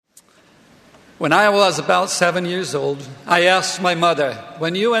When I was about 7 years old, I asked my mother,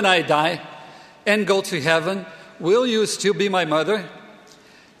 "When you and I die and go to heaven, will you still be my mother?"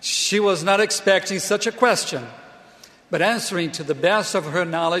 She was not expecting such a question, but answering to the best of her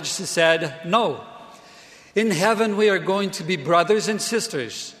knowledge, she said, "No. In heaven we are going to be brothers and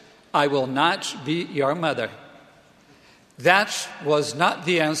sisters. I will not be your mother." That was not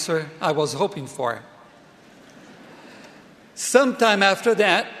the answer I was hoping for. Sometime after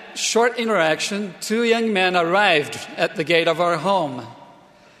that short interaction, two young men arrived at the gate of our home.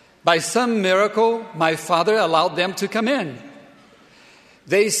 By some miracle, my father allowed them to come in.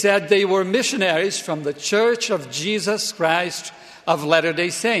 They said they were missionaries from the Church of Jesus Christ of Latter-day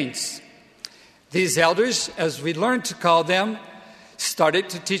Saints. These elders, as we learned to call them, started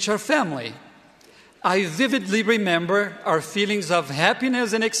to teach our family. I vividly remember our feelings of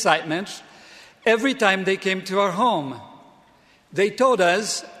happiness and excitement every time they came to our home. They told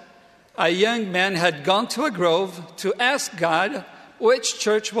us a young man had gone to a grove to ask God which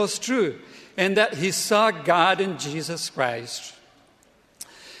church was true and that he saw God in Jesus Christ.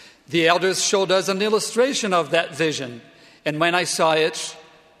 The elders showed us an illustration of that vision, and when I saw it,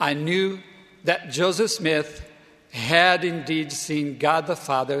 I knew that Joseph Smith had indeed seen God the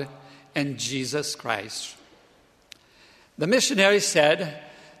Father and Jesus Christ. The missionary said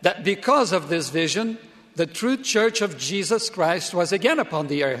that because of this vision, the true church of Jesus Christ was again upon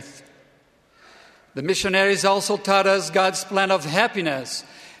the earth. The missionaries also taught us God's plan of happiness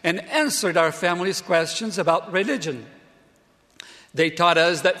and answered our family's questions about religion. They taught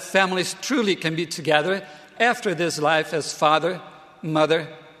us that families truly can be together after this life as father, mother,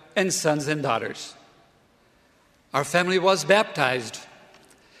 and sons and daughters. Our family was baptized.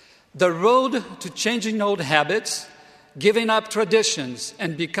 The road to changing old habits, giving up traditions,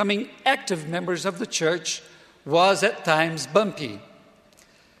 and becoming active members of the church was at times bumpy.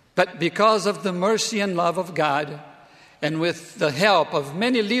 But because of the mercy and love of God, and with the help of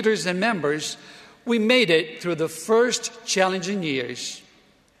many leaders and members, we made it through the first challenging years.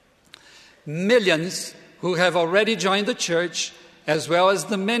 Millions who have already joined the church, as well as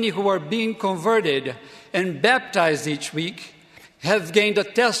the many who are being converted and baptized each week, have gained a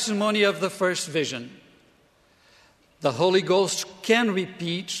testimony of the first vision. The Holy Ghost can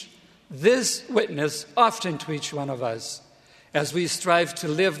repeat this witness often to each one of us as we strive to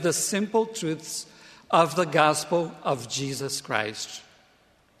live the simple truths of the gospel of Jesus Christ.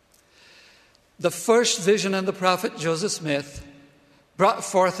 The first vision of the prophet Joseph Smith brought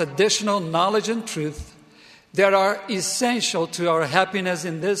forth additional knowledge and truth that are essential to our happiness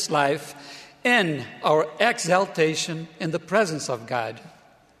in this life and our exaltation in the presence of God.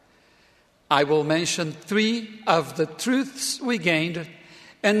 I will mention 3 of the truths we gained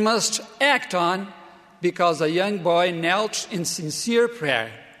and must act on because a young boy knelt in sincere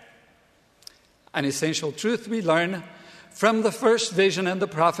prayer. An essential truth we learn from the first vision and the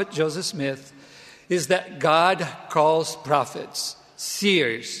prophet Joseph Smith is that God calls prophets,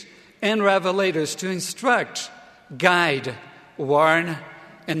 seers, and revelators to instruct, guide, warn,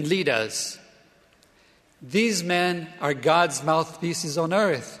 and lead us. These men are God's mouthpieces on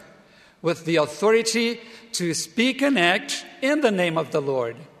earth, with the authority to speak and act in the name of the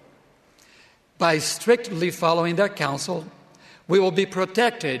Lord. By strictly following their counsel, we will be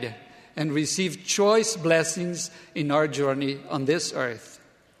protected and receive choice blessings in our journey on this earth.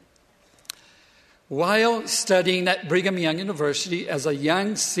 While studying at Brigham Young University as a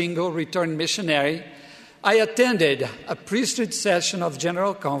young single returned missionary, I attended a priesthood session of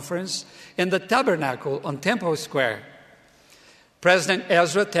General Conference in the Tabernacle on Temple Square. President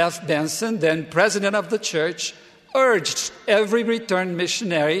Ezra Taft Benson, then president of the church, urged every returned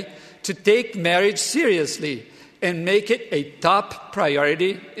missionary to take marriage seriously and make it a top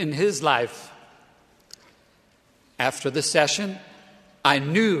priority in his life. After the session, I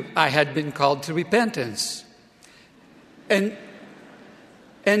knew I had been called to repentance and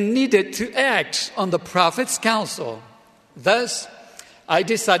needed to act on the prophet's counsel. Thus, I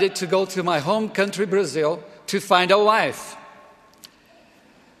decided to go to my home country, Brazil, to find a wife.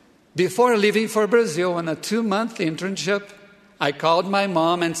 Before leaving for Brazil on a 2-month internship, I called my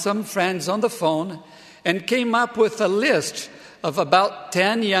mom and some friends on the phone and came up with a list of about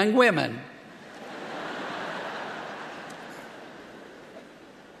 10 young women.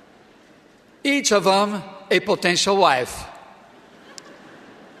 Each of them a potential wife.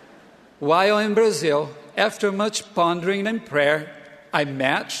 While in Brazil, after much pondering and prayer, I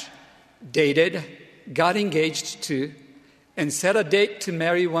met, dated, got engaged to, and set a date to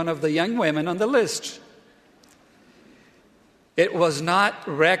marry one of the young women on the list. It was not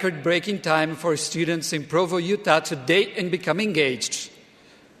record-breaking time for students in Provo, Utah to date and become engaged.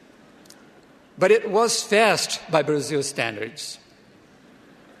 but it was fast by Brazil standards.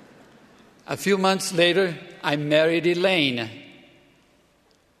 A few months later, I married Elaine.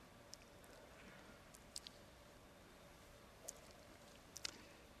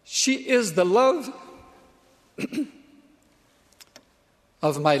 She is the love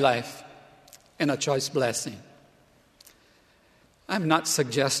of my life and a choice blessing. I'm not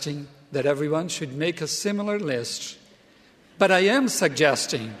suggesting that everyone should make a similar list, but I am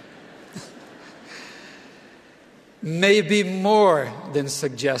suggesting, maybe more than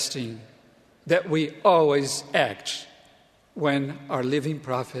suggesting, that we always act when our living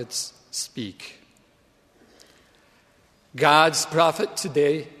prophets speak. God's prophet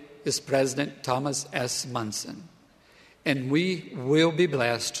today is President Thomas S. Monson, and we will be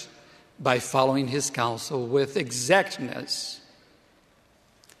blessed by following his counsel with exactness.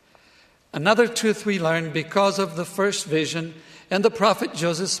 Another truth we learned because of the first vision and the prophet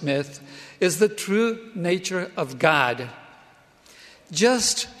Joseph Smith is the true nature of God.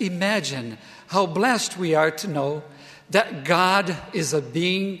 Just imagine how blessed we are to know that God is a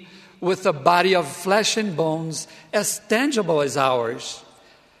being with a body of flesh and bones as tangible as ours,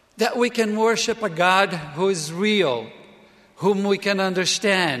 that we can worship a God who is real, whom we can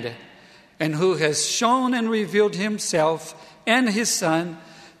understand, and who has shown and revealed himself and his Son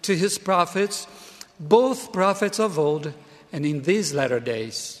to his prophets, both prophets of old and in these latter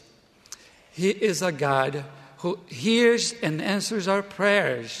days. He is a God who hears and answers our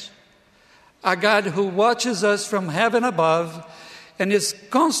prayers, a God who watches us from heaven above and is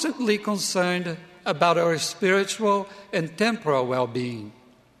constantly concerned about our spiritual and temporal well-being,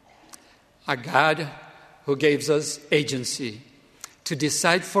 a God who gives us agency to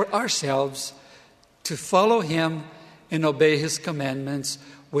decide for ourselves to follow him and obey his commandments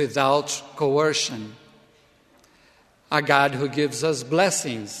without coercion, a God who gives us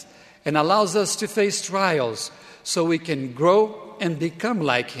blessings and allows us to face trials so we can grow and become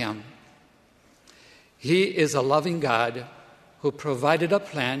like him. He is a loving God who provided a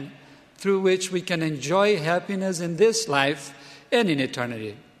plan through which we can enjoy happiness in this life and in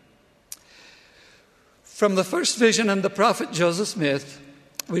eternity. From the first vision and the prophet Joseph Smith,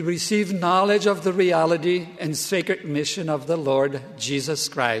 we receive knowledge of the reality and sacred mission of the Lord Jesus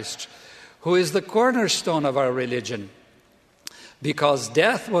Christ, who is the cornerstone of our religion. Because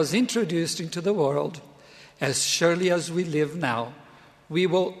death was introduced into the world, as surely as we live now, we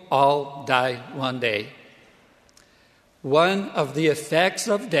will all die one day. One of the effects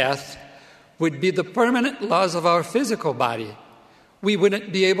of death would be the permanent loss of our physical body. We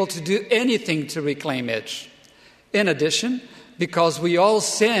wouldn't be able to do anything to reclaim it. In addition, because we all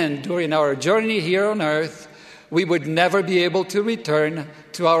sinned during our journey here on earth, we would never be able to return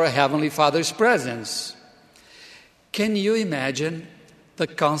to our Heavenly Father's presence. Can you imagine the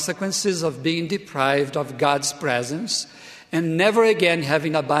consequences of being deprived of God's presence and never again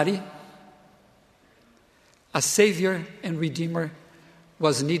having a body? A Savior and Redeemer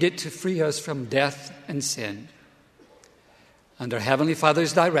was needed to free us from death and sin. Under Heavenly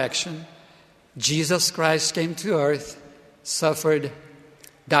Father's direction, Jesus Christ came to earth, suffered,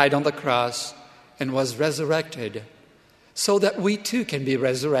 died on the cross, and was resurrected, so that we too can be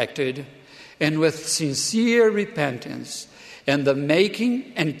resurrected, and with sincere repentance and the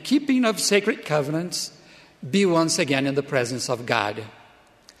making and keeping of sacred covenants, be once again in the presence of God.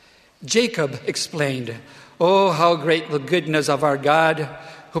 Jacob explained, "Oh, how great the goodness of our God,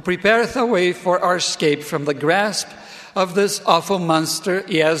 who prepareth a way for our escape from the grasp of this awful monster,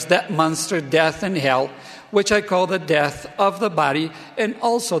 yes, that monster, death and hell, which I call the death of the body and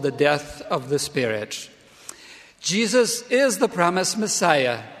also the death of the spirit." Jesus is the promised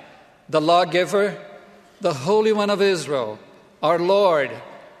Messiah, the lawgiver, the Holy One of Israel, our Lord,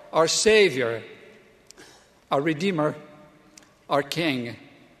 our Savior, our Redeemer, our King,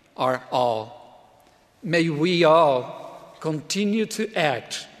 our all. May we all continue to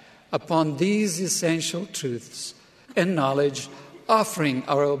act upon these essential truths and knowledge, offering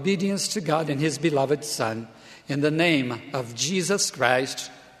our obedience to God and his beloved Son. In the name of Jesus Christ,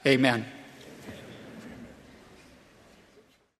 amen.